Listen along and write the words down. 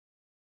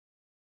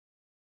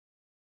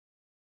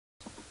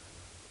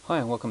Hi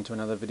and welcome to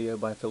another video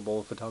by Phil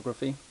Ball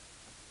Photography.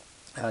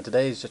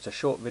 Today is just a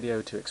short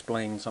video to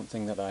explain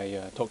something that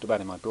I talked about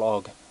in my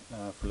blog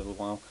for a little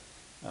while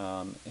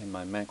in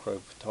my macro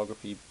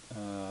photography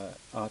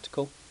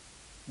article.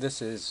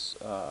 This is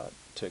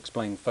to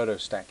explain photo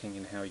stacking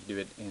and how you do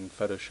it in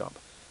Photoshop.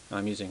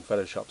 I'm using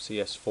Photoshop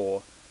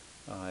CS4.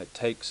 It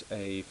takes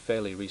a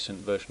fairly recent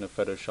version of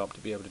Photoshop to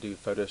be able to do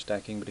photo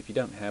stacking, but if you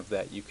don't have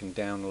that, you can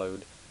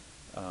download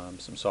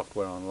some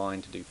software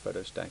online to do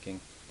photo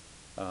stacking.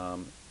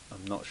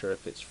 I'm not sure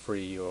if it's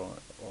free or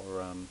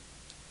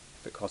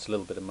if it costs a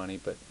little bit of money,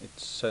 but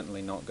it's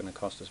certainly not going to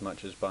cost as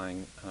much as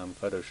buying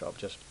Photoshop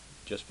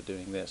just for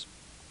doing this.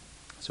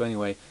 So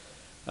anyway,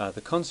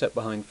 the concept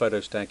behind photo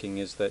stacking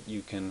is that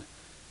you can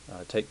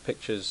take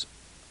pictures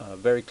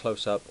very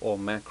close up or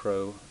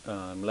macro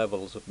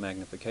levels of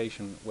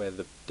magnification where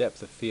the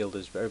depth of field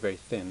is very, very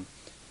thin,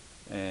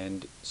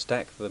 and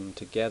stack them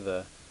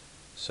together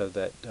so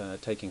that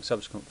taking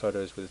subsequent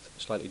photos with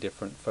slightly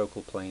different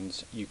focal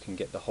planes, you can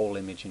get the whole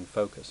image in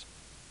focus.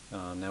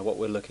 Now what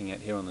we're looking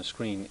at here on the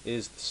screen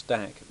is the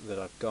stack that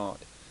I've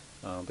got,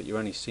 but you're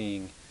only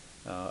seeing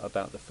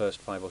about the first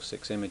 5 or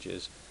 6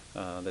 images.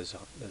 There's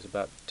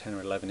about 10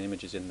 or 11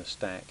 images in the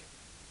stack.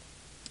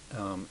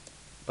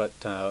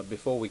 But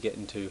before we get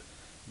into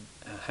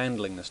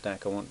handling the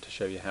stack, I want to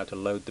show you how to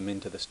load them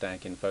into the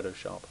stack in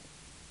Photoshop.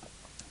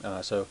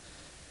 So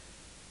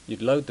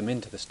you'd load them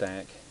into the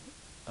stack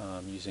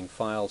using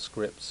file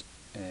scripts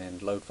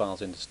and load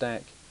files into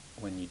stack.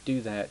 When you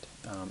do that,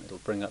 it'll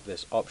bring up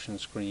this option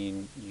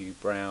screen. You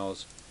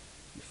browse,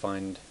 you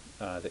find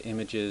the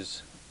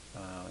images.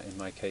 In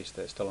my case,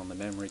 they're still on the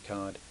memory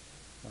card,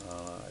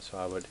 so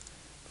I would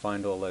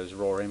find all those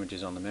raw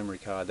images on the memory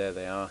card. There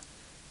they are,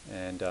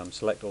 and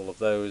select all of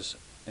those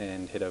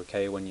and hit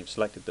OK when you've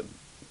selected them.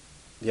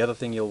 The other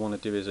thing you'll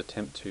want to do is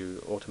attempt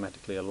to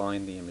automatically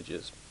align the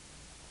images.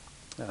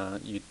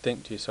 You'd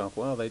think to yourself,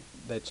 well,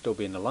 they'd still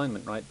be in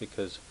alignment, right,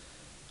 because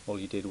all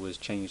you did was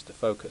change the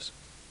focus.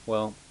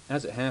 Well,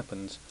 as it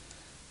happens,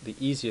 the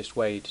easiest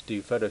way to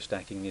do photo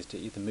stacking is to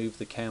either move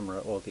the camera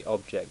or the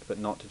object, but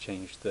not to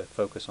change the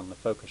focus on the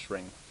focus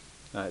ring.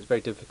 It's very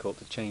difficult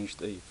to change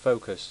the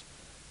focus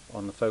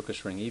on the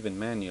focus ring, even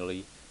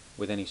manually,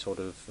 with any sort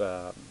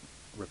of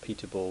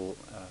repeatable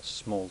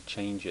small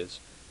changes.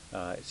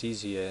 It's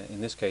easier. In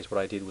this case, what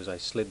I did was I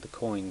slid the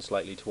coin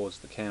slightly towards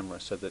the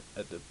camera so that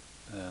at the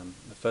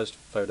first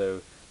photo,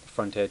 the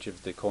front edge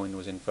of the coin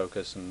was in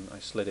focus, and I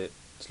slid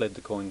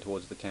the coin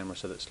towards the camera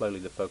so that slowly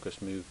the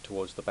focus moved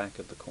towards the back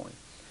of the coin.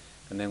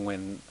 And then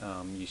when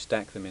you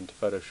stack them into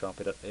Photoshop,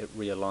 it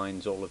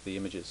realigns all of the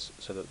images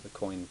so that the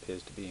coin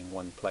appears to be in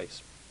one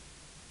place.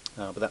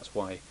 But that's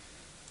why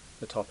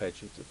the top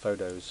edge of the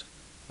photos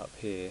up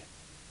here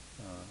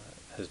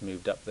has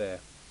moved up there.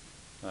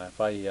 If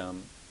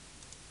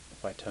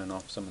I turn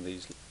off some of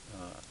these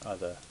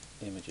other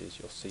images,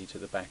 you'll see to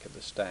the back of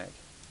the stack.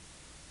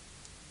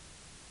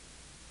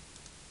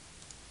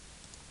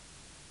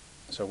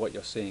 So what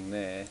you're seeing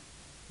there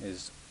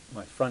is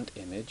my front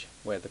image,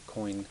 where the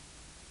coin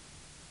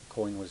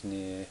was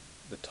near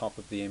the top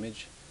of the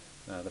image,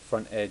 the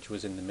front edge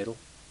was in the middle,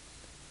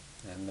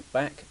 and the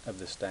back of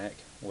the stack,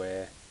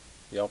 where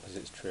the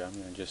opposite's true. I'm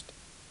going to just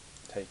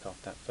take off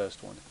that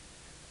first one.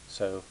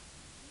 So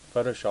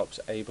Photoshop's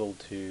able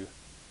to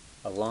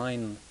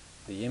align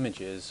the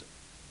images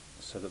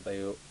so that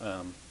they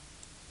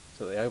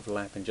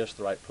overlap in just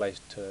the right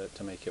place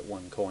to make it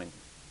one coin.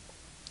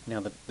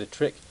 Now the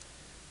trick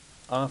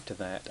after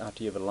that,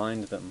 after you've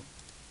aligned them,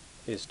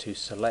 is to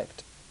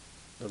select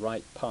the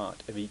right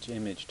part of each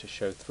image to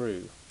show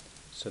through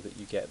so that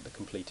you get the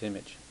complete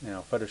image.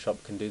 Now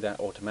Photoshop can do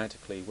that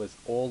automatically with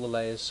all the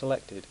layers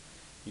selected.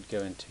 You'd go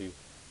into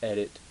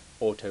Edit,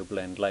 Auto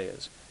Blend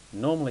Layers.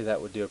 Normally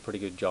that would do a pretty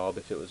good job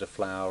if it was a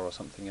flower or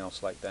something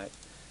else like that.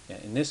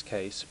 In this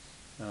case,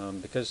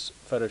 because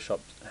Photoshop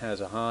has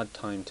a hard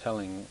time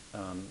telling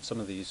some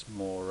of these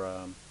more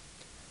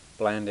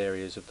bland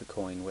areas of the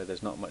coin where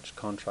there's not much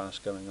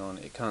contrast going on,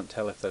 it can't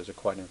tell if those are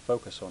quite in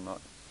focus or not.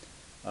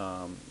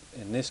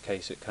 In this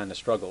case it kind of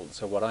struggled,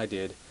 so what I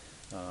did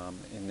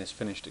in this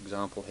finished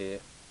example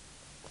here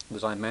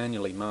was I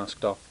manually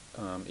masked off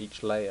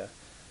each layer.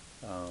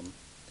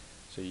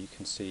 So you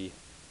can see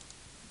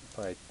if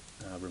I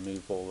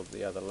remove all of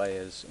the other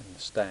layers in the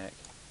stack,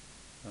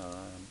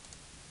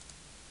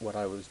 what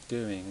I was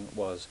doing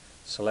was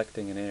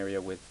selecting an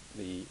area with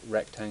the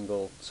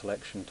rectangle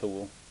selection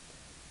tool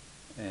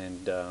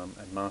and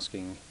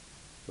masking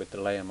with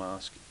the layer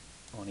mask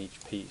on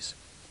each piece,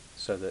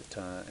 so that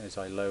as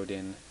I load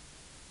in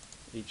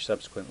each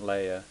subsequent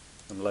layer,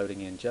 I'm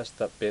loading in just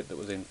that bit that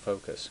was in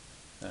focus.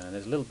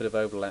 There's a little bit of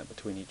overlap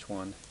between each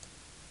one,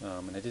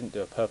 and I didn't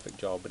do a perfect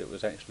job, but it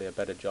was actually a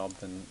better job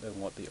than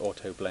what the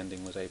auto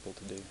blending was able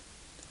to do.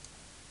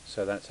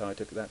 So that's how I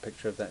took that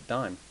picture of that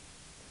dime.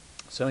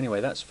 So anyway,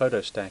 that's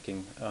photo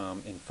stacking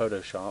in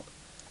Photoshop.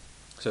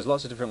 So there's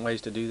lots of different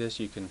ways to do this.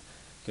 You can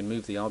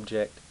move the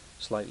object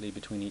slightly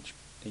between each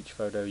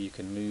photo. You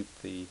can move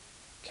the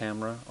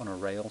camera on a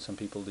rail. Some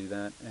people do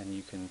that, and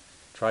you can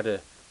try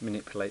to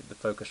manipulate the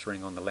focus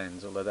ring on the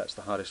lens, although that's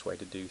the hardest way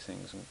to do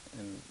things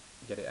and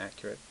get it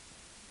accurate.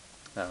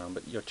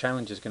 But your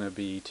challenge is going to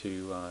be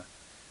to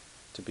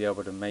be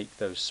able to make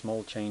those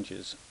small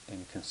changes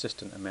in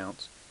consistent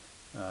amounts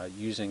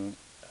using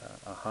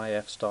a high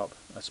f-stop,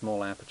 a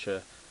small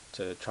aperture,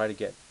 to try to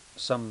get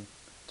to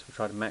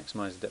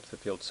maximize the depth of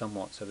field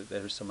somewhat, so that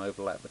there is some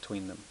overlap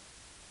between them,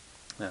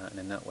 and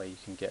in that way you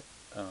can get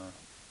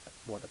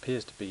what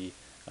appears to be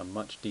a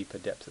much deeper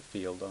depth of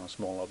field on a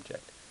small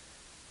object.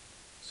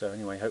 So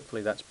anyway,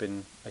 hopefully that's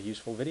been a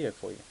useful video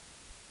for you.